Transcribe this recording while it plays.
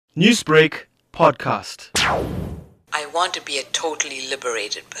Newsbreak Podcast. I want to be a totally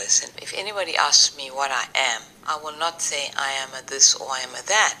liberated person. If anybody asks me what I am, I will not say I am a this or I am a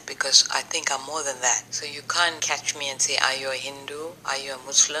that, because I think I'm more than that. So you can't catch me and say, are you a Hindu? Are you a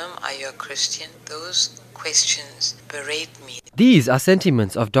Muslim? Are you a Christian? Those questions berate me. These are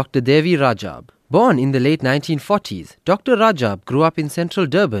sentiments of Dr. Devi Rajab. Born in the late 1940s, Dr. Rajab grew up in central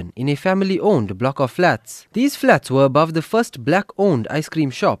Durban in a family-owned block of flats. These flats were above the first black-owned ice cream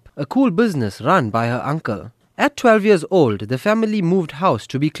shop, a cool business run by her uncle. At 12 years old, the family moved house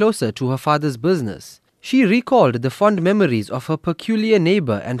to be closer to her father's business. She recalled the fond memories of her peculiar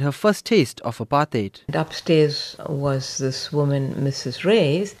neighbor and her first taste of apartheid. Upstairs was this woman, Mrs.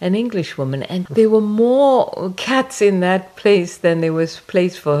 Reyes, an English woman, and there were more cats in that place than there was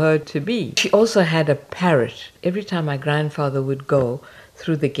place for her to be. She also had a parrot. Every time my grandfather would go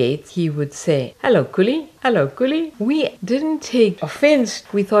through the gate, he would say, "Hello, Kuli. Hello, Kuli." We didn't take offense.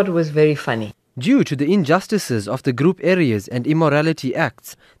 We thought it was very funny. Due to the injustices of the group areas and immorality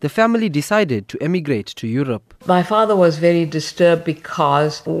acts, the family decided to emigrate to Europe. My father was very disturbed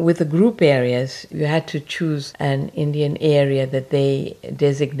because with the group areas, you had to choose an Indian area that they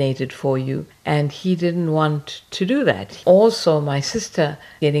designated for you, and he didn't want to do that. Also, my sister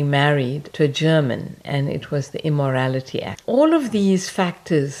getting married to a German, and it was the Immorality Act. All of these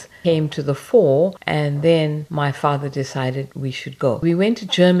factors came to the fore, and then my father decided we should go. We went to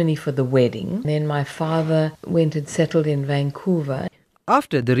Germany for the wedding. Then my father went and settled in Vancouver.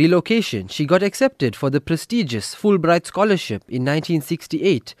 After the relocation, she got accepted for the prestigious Fulbright Scholarship in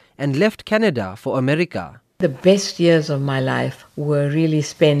 1968 and left Canada for America. The best years of my life were really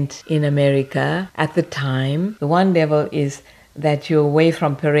spent in America at the time. The one level is that you're away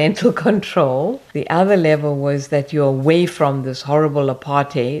from parental control. The other level was that you're away from this horrible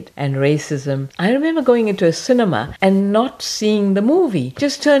apartheid and racism. I remember going into a cinema and not seeing the movie,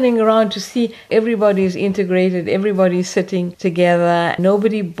 just turning around to see everybody's integrated, everybody's sitting together.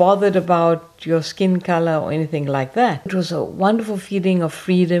 Nobody bothered about your skin color or anything like that. It was a wonderful feeling of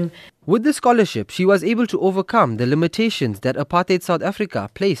freedom. With the scholarship, she was able to overcome the limitations that apartheid South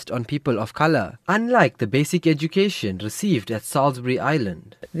Africa placed on people of color, unlike the basic education received at Salisbury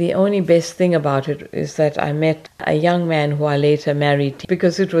Island. The only best thing about it is that I met a young man who I later married,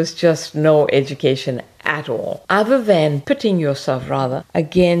 because it was just no education at all, other than pitting yourself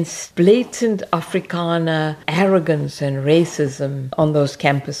against blatant Afrikaner arrogance and racism on those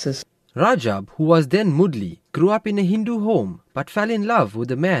campuses. Rajab, who was then Moodley, grew up in a Hindu home but fell in love with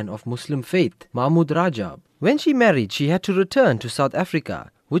a man of Muslim faith, Mahmoud Rajab. When she married, she had to return to South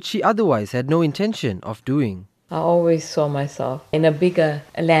Africa, which she otherwise had no intention of doing. I always saw myself in a bigger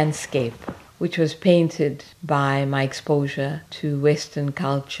landscape, which was painted by my exposure to Western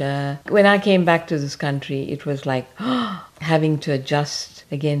culture. When I came back to this country, it was like having to adjust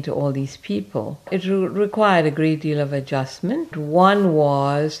again to all these people. It required a great deal of adjustment. One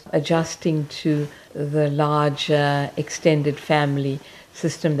was adjusting to the larger extended family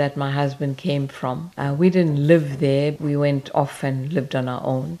system that my husband came from. We didn't live there. We went off and lived on our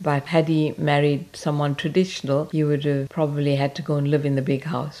own. But had he married someone traditional, he would have probably had to go and live in the big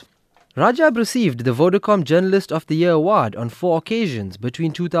house. Rajab received the Vodacom Journalist of the Year award on 4 occasions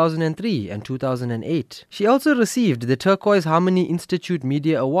between 2003 and 2008. She also received the Turquoise Harmony Institute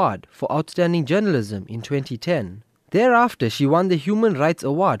Media Award for Outstanding Journalism in 2010. Thereafter, she won the Human Rights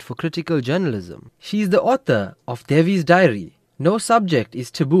Award for Critical Journalism. She is the author of Devi's Diary, No Subject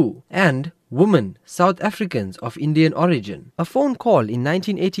is Taboo, and Women, South Africans of Indian Origin. A phone call in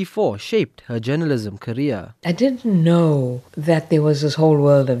 1984 shaped her journalism career. I didn't know that there was this whole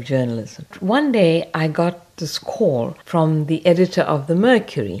world of journalism. One day I got this call from the editor of the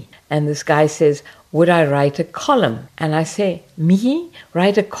Mercury, and this guy says, "Would I write a column?" And I say, "Me?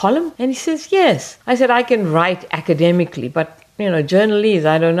 Write a column?" And he says, "Yes." I said, "I can write academically, but journalese,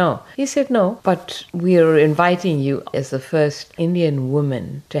 I don't know." He said, "No, but we're inviting you as the first Indian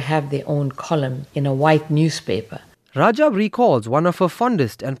woman to have their own column in a white newspaper." Rajab recalls one of her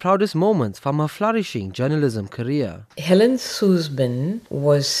fondest and proudest moments from her flourishing journalism career. Helen Suzman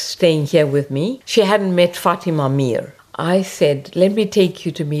was staying here with me. She hadn't met Fatima Mir. I said, "Let me take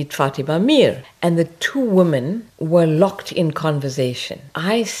you to meet Fatima Mir." And the two women were locked in conversation.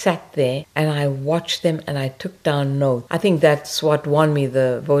 I sat there and I watched them and I took down notes. I think that's what won me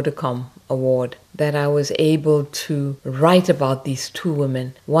the Vodacom award, that I was able to write about these two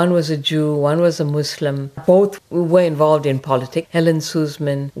women. One was a Jew, one was a Muslim. Both were involved in politics. Helen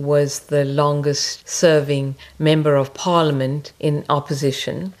Suzman was the longest serving member of parliament in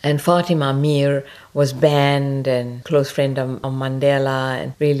opposition, and Fatima Mir was banned and close friend of Mandela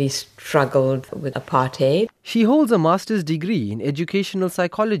and really struggled with apartheid. She holds a master's degree in educational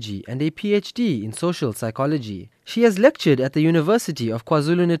psychology and a PhD in social psychology. She has lectured at the University of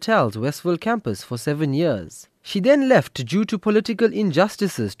Kwa-Zulu Natal's Westville campus for 7 years. She then left due to political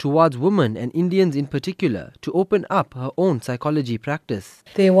injustices towards women and Indians in particular to open up her own psychology practice.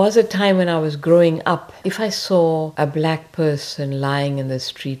 There was a time when I was growing up, if I saw a black person lying in the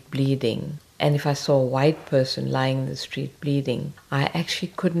street bleeding, and if I saw a white person lying in the street bleeding, I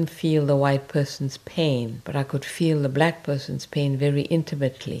actually couldn't feel the white person's pain, but I could feel the black person's pain very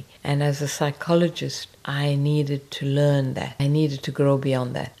intimately. And as a psychologist, I needed to learn that. I needed to grow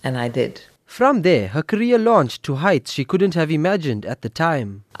beyond that, and I did. From there, her career launched to heights she couldn't have imagined at the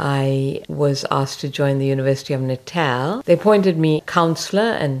time. I was asked to join the University of Natal. They appointed me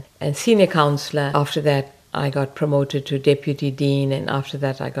counselor and senior counselor. After that, I got promoted to deputy dean, and after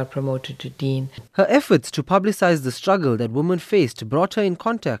that I got promoted to dean. Her efforts to publicize the struggle that women faced brought her in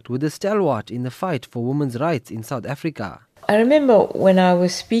contact with a stalwart in the fight for women's rights in South Africa. I remember when I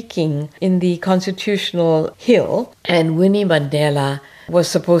was speaking in the Constitutional Hill, and Winnie Mandela was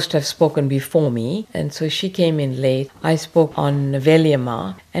supposed to have spoken before me, and so she came in late. I spoke on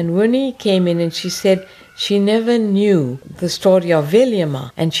Veliama, and Winnie came in and she said she never knew the story of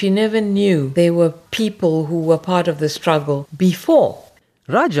Veliama, and she never knew there were people who were part of the struggle before.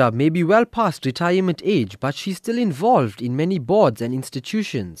 Rajab may be well past retirement age, but she's still involved in many boards and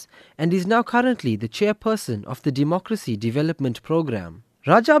institutions and is now currently the chairperson of the Democracy Development Program.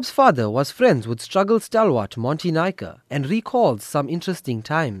 Rajab's father was friends with struggle stalwart Monty Naika and recalls some interesting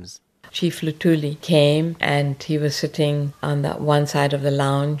times. Chief Lutuli came and he was sitting on the one side of the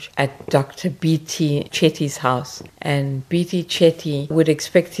lounge at Dr. B.T. Chetty's house. And B.T. Chetty would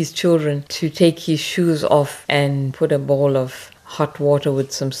expect his children to take his shoes off and put a bowl of hot water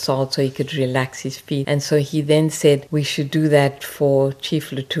with some salt so he could relax his feet. And so he then said we should do that for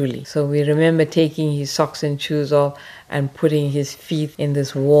Chief Lutuli. So we remember taking his socks and shoes off and putting his feet in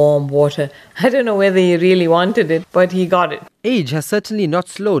this warm water. I don't know whether he really wanted it, but he got it. Age has certainly not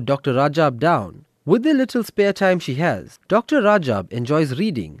slowed Dr. Rajab down. With the little spare time she has, Dr. Rajab enjoys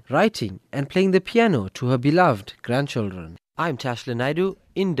reading, writing and playing the piano to her beloved grandchildren. I'm Tashlan Naidoo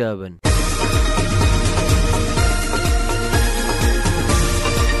in Durban.